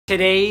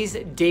Today's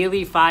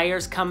daily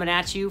fire's coming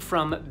at you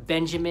from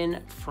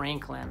Benjamin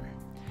Franklin.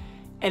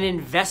 An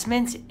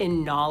investment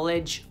in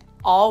knowledge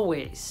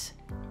always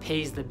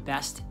pays the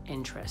best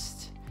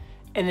interest.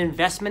 An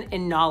investment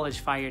in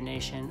knowledge, Fire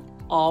Nation,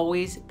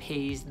 always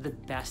pays the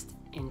best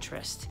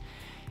interest.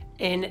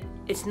 And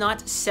it's not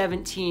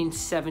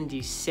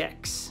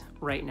 1776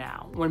 right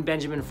now, when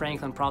Benjamin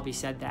Franklin probably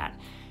said that.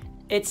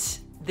 It's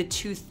the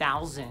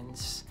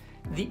 2000s.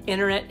 The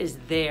internet is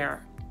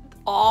there.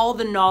 All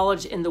the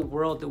knowledge in the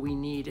world that we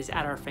need is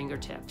at our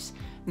fingertips.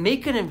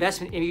 Make an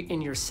investment in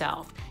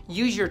yourself.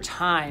 Use your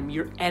time,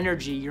 your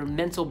energy, your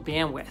mental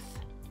bandwidth.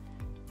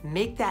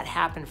 Make that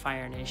happen,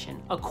 Fire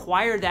Nation.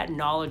 Acquire that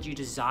knowledge you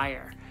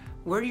desire.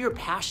 Where do your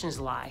passions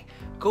lie?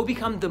 Go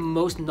become the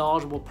most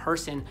knowledgeable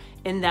person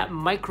in that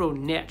micro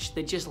niche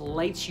that just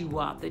lights you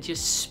up, that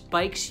just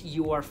spikes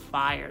your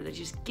fire, that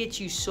just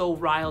gets you so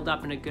riled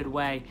up in a good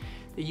way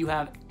that you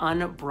have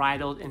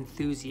unbridled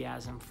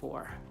enthusiasm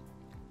for.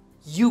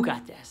 You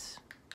got this.